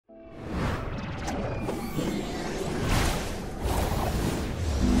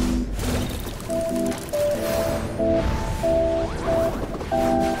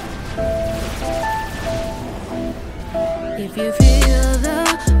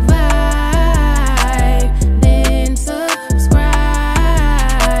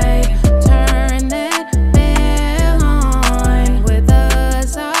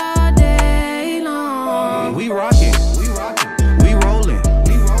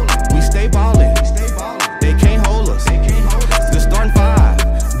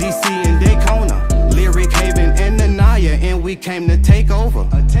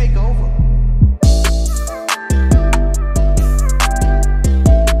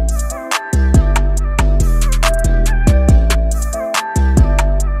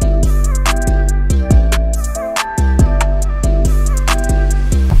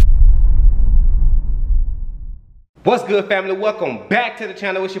good, family? Welcome back to the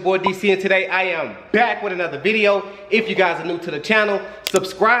channel. It's your boy DC, and today I am back with another video. If you guys are new to the channel,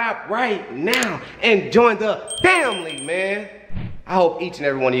 subscribe right now and join the family, man. I hope each and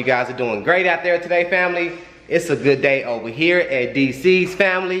every one of you guys are doing great out there today, family. It's a good day over here at DC's,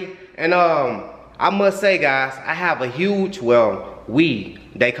 family. And I must say, guys, I have a huge,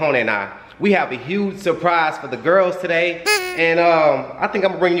 Daycona and I, we have a huge surprise for the girls today. And I think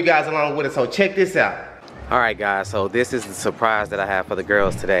I'm gonna bring you guys along with it, so check this out. All right, guys, so this is the surprise that I have for the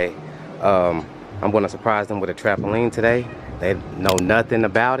girls today. I'm gonna surprise them with a trampoline today. They know nothing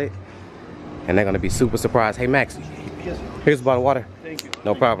about it, and they're gonna be super surprised. Hey, Max, here's a bottle of water. Thank you.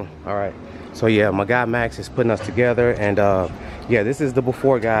 No problem. All right. So yeah, my guy Max is putting us together, and yeah, this is the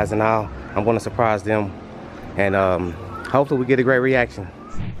before, guys, and I'm gonna surprise them, and hopefully we get a great reaction.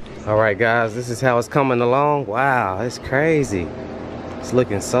 All right, guys, this is how it's coming along. Wow, it's crazy. It's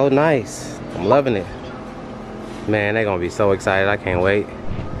looking so nice. I'm loving it. Man, they're gonna be so excited. I can't wait.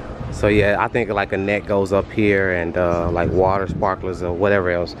 So yeah, I think like a net goes up here, and like water sparklers or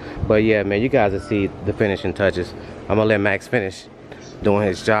whatever else. But yeah, man, you guys will see the finishing touches. I'm gonna let Max finish doing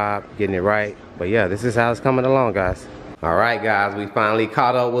his job, getting it right. But yeah, this is how it's coming along, guys. All right, guys, we finally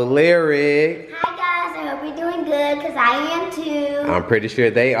caught up with Lyric. Hi guys, I hope you're doing good, because I am too. I'm pretty sure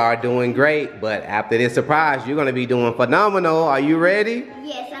they are doing great, but after this surprise, you're gonna be doing phenomenal. Are you ready?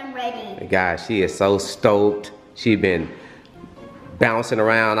 Yes, I'm ready. Guys, she is so stoked. She's been bouncing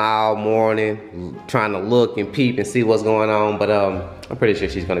around all morning, trying to look and peep and see what's going on, but I'm pretty sure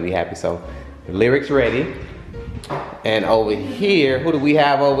she's gonna be happy. So, the Lyric's ready. And over here, who do we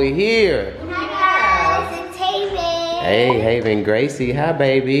have over here? Hi guys, it's Haven. Hey, Haven Gracie. Hi,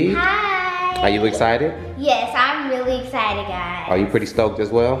 baby. Hi. Are you excited? Yes, I'm really excited, guys. Are you pretty stoked as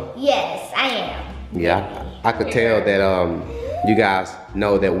well? Yes, I am. Yeah, I could tell that you guys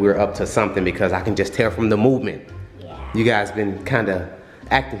know that we're up to something, because I can just tell from the movement. Yeah. You guys been kind of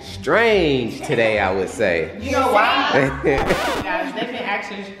acting strange today, I would say. You know why? Guys, they've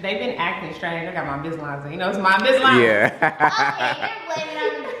been acting strange. I got my Invisalign. You know, it's my Invisalign. Yeah. Okay, you're blaming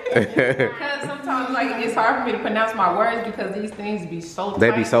on the Because sometimes like it's hard for me to pronounce my words because these things be so tight.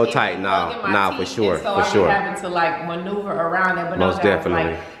 They be so tight. Nah, for sure, so for sure. I be having to like maneuver around it. But most no, guys,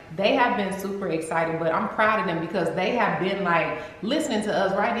 definitely. like, they have been super excited, but I'm proud of them because they have been like listening to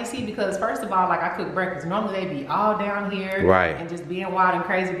us, right, DC? Because first of all, like I cook breakfast. Normally they be all down here, right, and just being wild and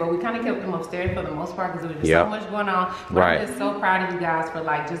crazy. But we kind of kept them upstairs for the most part because there was just yep. so much going on. But right. I'm just so proud of you guys for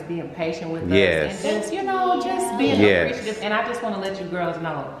like just being patient with yes. us and just, you know, just being yes. appreciative. And I just want to let you girls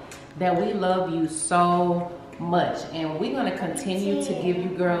know that we love you so much, and we're going to continue to give you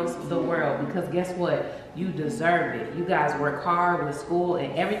girls the world, because guess what? You deserve it. You guys work hard with school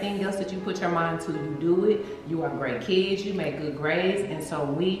and everything else that you put your mind to, you do it. You are great kids, you make good grades, and so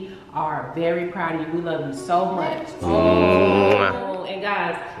we are very proud of you. We love you so much. Oh, and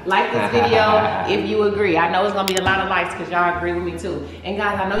guys, like this video if you agree. I know it's gonna be a lot of likes because y'all agree with me too. And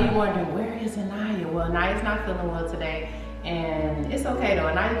guys, I know you're wondering, where is Anaya? Well, Anaya's not feeling well today, and it's okay though.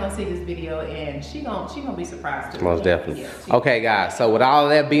 Anaya's gonna see this video and she gonna be surprised too. Most definitely. Yeah, okay, guys, so with all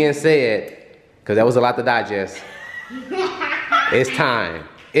of that being said, because that was a lot to digest, it's time.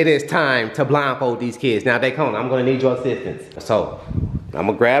 It is time to blindfold these kids. Now, Daycona, I'm gonna need your assistance. So, I'm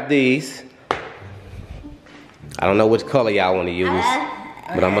gonna grab these. I don't know which color y'all wanna use,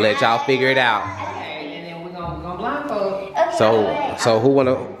 but I'm gonna let y'all figure it out. Okay, and then we're gonna blindfold. Okay, So who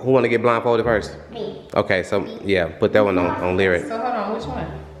wanna get blindfolded first? Me. Okay, so yeah, put that one on Lyric. So hold on, which one?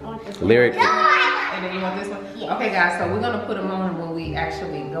 I want this one. Lyric. And then you want this one? Yeah. Okay, guys, so we're gonna put them on when we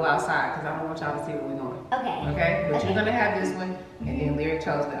actually go outside, because I don't want y'all to see where we're going. Okay. Okay? But Okay. you're gonna have this one, and then Lyric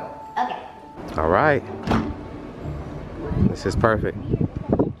chose that one. Okay. All right. This is perfect.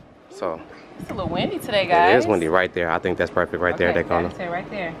 So It's a little windy today, guys. it is windy right there. I think that's perfect right there, Daycona. That's it right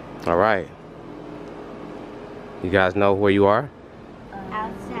there. All right. You guys know where you are?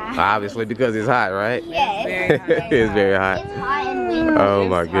 Outside. Obviously, because it's hot, right? Yes. Very hot. It's very hot. It's hot and windy. Oh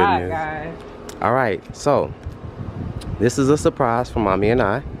my It's hot, goodness. guys. All right, so this is a surprise for Mommy and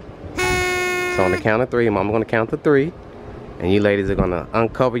I. So on the count of three, Mama gonna count to three, and you ladies are gonna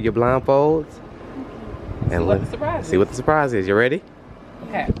uncover your blindfolds and see what the surprise is. You ready?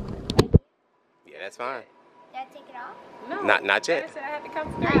 Okay. Yeah, that's fine. Did I take it off? No. Not yet. I said I had to count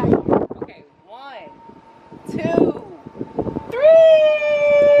to three. Okay, 1, 2, 3.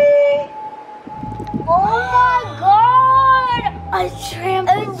 Oh my god! A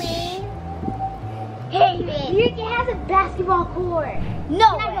trampoline. Hey, you has a basketball court.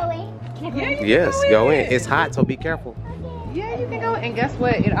 No. Can I go in? Can I go in? Yes, go in. It's hot, so be careful. Yeah, you can go. And guess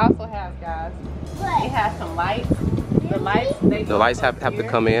what? It also has, guys. What? It has some lights. The lights The lights have to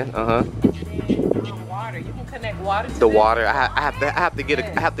come in. And water. You can connect water to the this? water. I have to get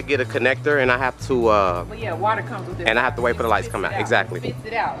a connector, and I have to. But yeah, water comes with it. And I have to wait for the lights to come out. Exactly. It spits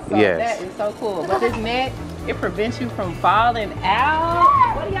it out. So Yes. that is so cool. But this net, it prevents you from falling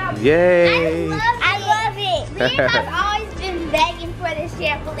out. What do y'all do? Yay! I love it. Liam has always been begging for this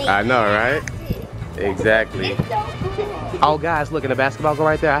trampoline. I know, right? Exactly. It's so cool. Oh, guys, look, in the basketball go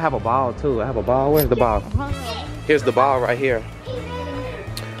right there. I have a ball too. I have a ball. Where's the ball? Here's the ball right here.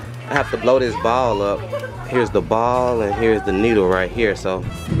 I have to blow this ball up. Here's the ball, and here's the needle right here. So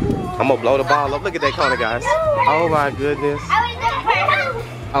I'm gonna blow the ball up. Look at that corner, guys. Oh my goodness.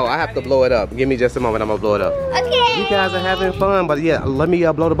 Oh, I have to blow it up. Give me just a moment. I'm gonna blow it up. Okay. You guys are having fun, but yeah, let me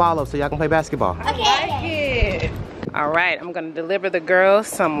blow the ball up so y'all can play basketball. Okay. All right, I'm gonna deliver the girls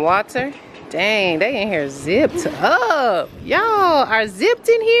some water. Dang, they in here zipped up. Y'all are zipped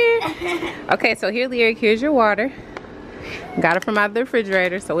in here. Okay, so here, Lyric, here's your water. Got it from out the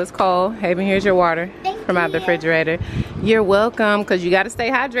refrigerator, so it's cold. Haven, here's your water from out the refrigerator. You're welcome, because you got to stay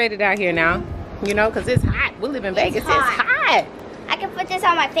hydrated out here now. You know, because it's hot. We live in Vegas. It's hot. I can put this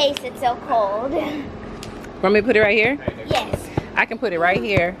on my face. It's so cold. Want me to put it right here? Yes. I can put it right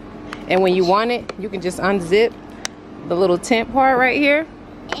here. And when you want it, you can just unzip the little tent part right here.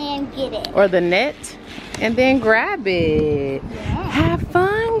 And get it. Or the net. And then grab it. Yeah. Have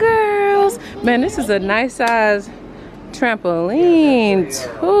fun, girls. Man, this is a nice size trampoline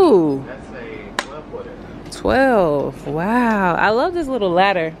too. 12. Wow. I love this little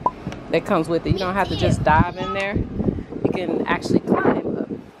ladder that comes with it. You don't have to just dive in there. You can actually climb up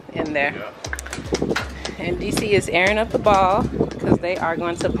in there. And DC is airing up the ball because they are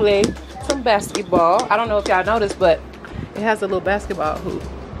going to play some basketball. I don't know if y'all noticed, but it has a little basketball hoop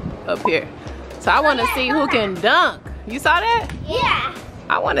up here. So I want to see who can dunk. You saw that? Yeah.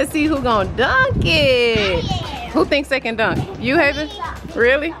 I want to see who gonna dunk it. Who thinks they can dunk? You, Haven?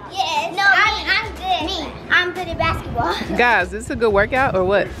 Really? Yes. No, I'm good. Me. I'm good at basketball. Guys, this is a good workout or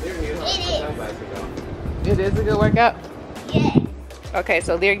what? It is. It is a good workout? Yes. Okay,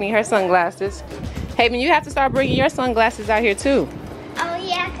 so Lyric need her sunglasses. Haven, you have to start bringing your sunglasses out here too. Oh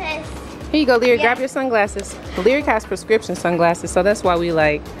yeah, cause. Here you go, Lyric. Grab your sunglasses. Lyric has prescription sunglasses, so that's why we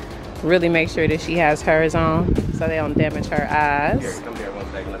like really make sure that she has hers on so they don't damage her eyes.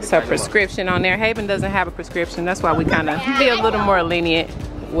 So prescription on there. Haven doesn't have a prescription. That's why we kind of be a little more lenient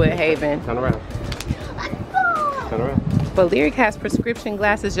with Haven. Turn around. Turn around. But Lyric has prescription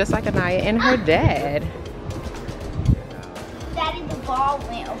glasses just like Anaya and her dad. Daddy, the ball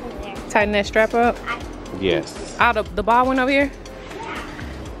went over there. Tighten that strap up. Yes. Oh, the ball went over here?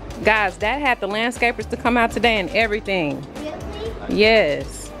 Guys, Dad had the landscapers to come out today and everything. Really?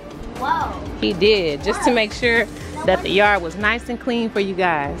 Yes. Whoa. He did, just to make sure that the yard was nice and clean for you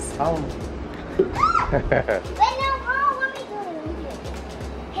guys. Oh. Wait, no, Mom, let me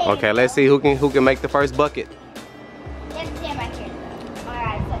do it. Okay, let's see who can make the first bucket. Let's stand back here. All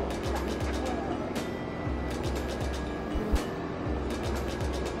right,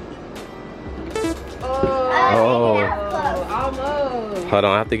 Oh. Almost. Hold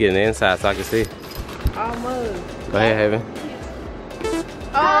on, I have to get in the inside so I can see. Almost. Go ahead, Haven.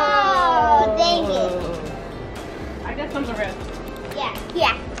 Oh, dang it. I got some rest. Yeah,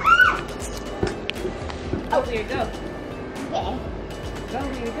 yeah. Oh, there you go. Okay. Go,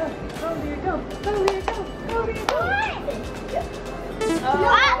 there you go. Go, there you go. Go, there you go. Go, there you go.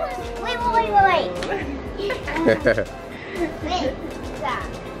 Wait. Wait, stop.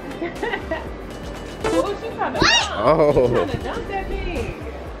 What was she trying to What? dunk? Oh. Trying to dunk that thing.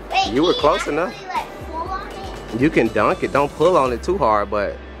 Wait, You were can close enough. actually, like, pull on it? You can dunk it. Don't pull on it too hard,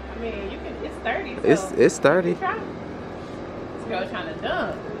 but I mean, you can. It's 30. So it's sturdy. try. This girl trying to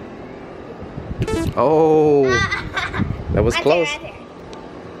dunk. Oh, that was Right close. there, right there.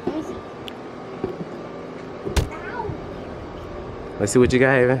 Let me see. Ow. Let's see what you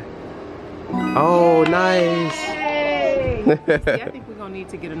got, Haven. Oh, nice. Hey. See, I think we're gonna need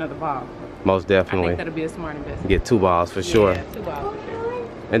to get another ball. Most I definitely. think that'll be a smart investment. Get 2 balls for sure. Yeah, 2 balls for sure.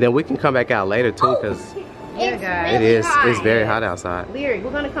 And then we can come back out later too, because Yeah, guys. it is. It's very hot outside. Lyric, we're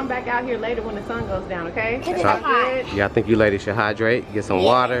gonna come back out here later when the sun goes down, okay? Cause it's Right. hot. Yeah, I think you ladies should hydrate, get some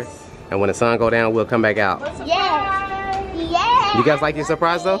water, and when the sun go down, we'll come back out. Yes. Yes. You guys like your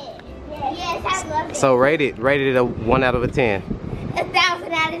surprise though? Yes, I love it. So rate it a 1 out of 10.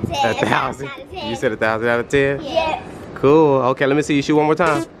 1,000 out of 10. 1,000. out of 10. You said 1,000 out of 10. Yes. Cool. Okay, let me see you shoot one more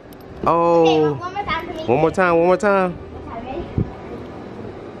time. Okay, Oh, one more time for me. one more time. One more time. Okay,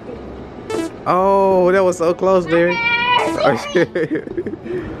 ready? Oh, that was so close, Larry.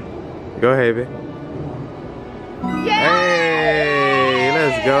 Go ahead, baby. Hey,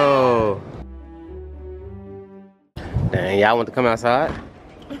 let's go. Dang, y'all want to come outside?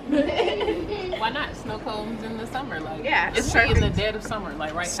 Why not? Snow cones in the summer, like Yeah, it's in the dead of summer,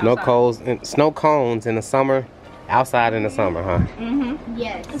 like right Snow cones in the summer, outside in the summer, huh? Mm-hmm.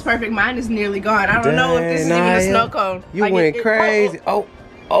 Yes. It's perfect. Mine is nearly gone. I don't know if this is even a snow cone. You Like, went crazy. Oh.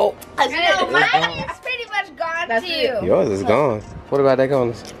 No, mine is pretty much gone That's too. it. Yours is gone. What about that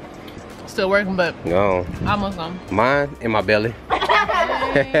cone? Still working, but Gone. almost gone. Mine in my belly.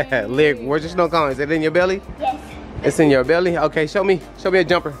 Lyric, where's your snow cone? Is it in your belly? Yes. It's in your belly? Okay, show me a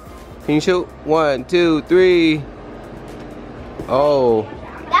jumper. Can you shoot? 1, 2, 3. Oh.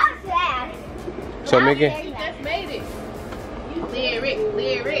 That was bad. Show me again. You just made it.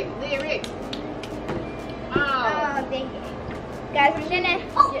 Lyric. Oh. Oh, thank you. Guys, I'm gonna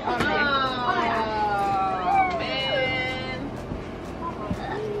get on there. Oh, man.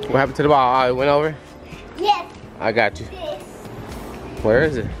 What happened to the ball? Oh, it went over? Yes. I got you. This. Where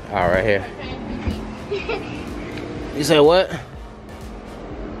is it? Oh, right here. You say what?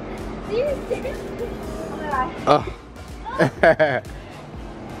 Oh.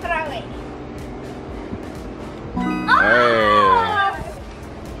 Throw it. Hey.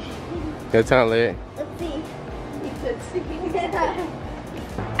 Your turn, Lyric. Let's see.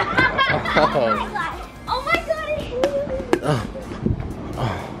 Oh. Oh my god.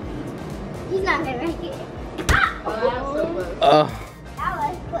 Oh. He's not gonna make it. Oh. That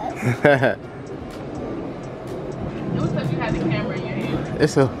was close. It was because you had the camera in your hand.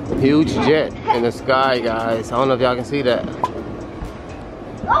 It's a huge jet in the sky, guys. I don't know if y'all can see that.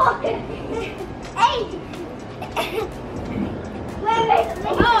 Oh. Hey. Wait.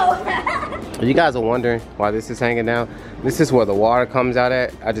 Oh. You guys are wondering why this is hanging down. This is where the water comes out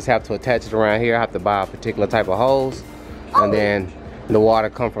at. I just have to attach it around here. I have to buy a particular type of hose. And then the water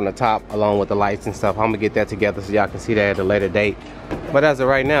come from the top along with the lights and stuff. I'm gonna get that together so y'all can see that at a later date. But as of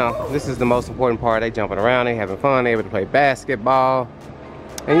right now, this is the most important part. They jumping around, they having fun, they able to play basketball.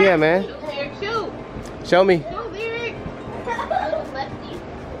 And yeah, man. Shoot. Show me. Shoot, Lyric.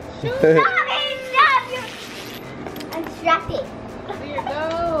 I'm distracted. Here,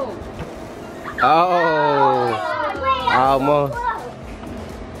 go. Oh. Almost.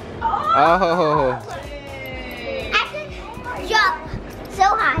 Oh. I can jump so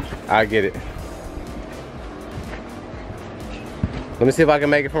high. I get it. Let me see if I can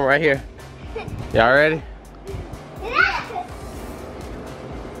make it from right here. Y'all ready?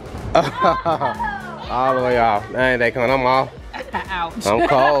 All the way off. Ain't they coming? I'm off. Ouch. I'm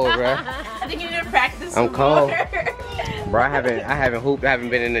cold, bro. I think you need to practice. I'm some cold. more. Bro, I haven't hooped. I haven't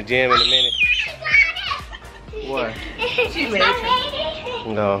been in the gym in a minute. What? She made it.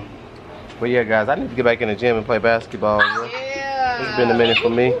 No. But yeah, guys, I need to get back in the gym and play basketball. Bro. Yeah. It's been a minute for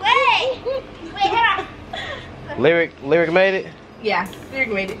me. Wait, hold on. Lyric made it. Yeah, Lyric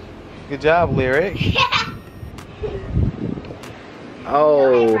made it. Good job, Lyric.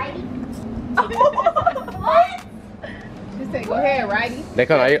 Oh. What? Just say, go ahead, righty. They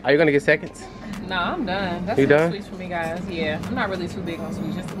come. Are you gonna get seconds? No, I'm done. That's You enough done? sweets for me, guys. Yeah, I'm not really too big on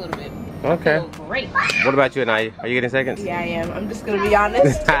sweets, just a little bit. Okay. I feel great. What about you, Anaya? Are you getting seconds? Yeah, I am. I'm just gonna be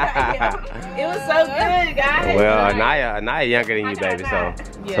honest. I am. It was so good, guys. Well, Anaya younger than you, baby, so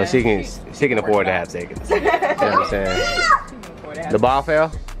Yeah. she can afford to have seconds. You know what I'm saying? The ball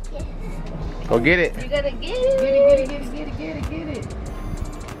fell? Go get it. You gotta get it. Get it.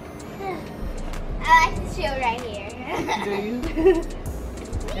 I like to chill right here. Do you?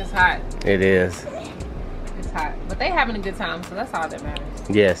 It's hot. It is. It's hot. But they having a good time, so that's all that matters.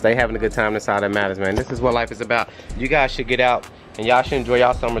 Yes, they having a good time. That's all that matters, man. This is what life is about. You guys should get out and y'all should enjoy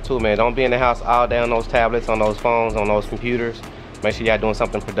y'all summer too, man. Don't be in the house all day on those tablets, on those phones, on those computers. Make sure y'all doing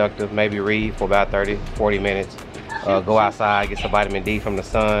something productive. Maybe read for about 30, 40 minutes. Go outside, get some vitamin D from the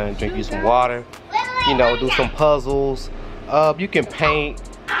sun, drink you some water. You know, do some puzzles. You can paint.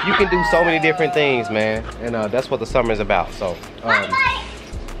 You can do so many different things, man. And that's what the summer is about. So,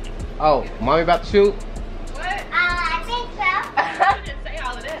 oh, mommy about to shoot? I think so. You didn't say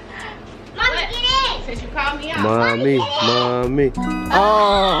all of that. Mommy, get in. Since you called me out. Mommy.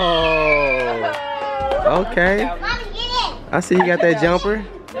 Oh. Okay. Mommy, get in. I see you got that jumper.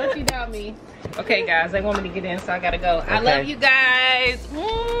 Don't you doubt me. Okay, guys, they want me to get in, so I gotta go. I Okay. love you guys.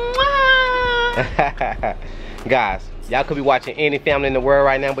 Mwah. Guys, y'all could be watching any family in the world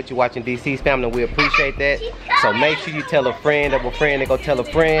right now, but you're watching DC's family. We appreciate that. So make sure you tell a friend of a friend to go tell a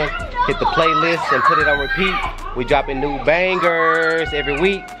friend. Hit the playlist and put it on repeat. We dropping new bangers every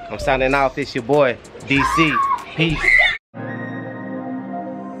week. I'm signing off. It's your boy, DC. Peace.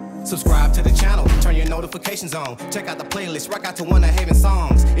 Subscribe to the channel, turn your notifications on. Check out the playlist, rock out to one of Haven's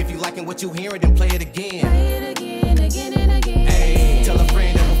songs. If you liking what you hearing, then play it again. Hey, tell a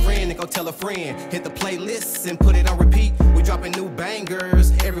friend of a friend. go tell a friend. Hit the playlist and put it on repeat. We dropping new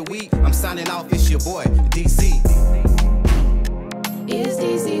bangers every week. I'm signing off, it's your boy, DC. It's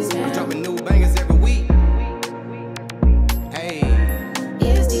DC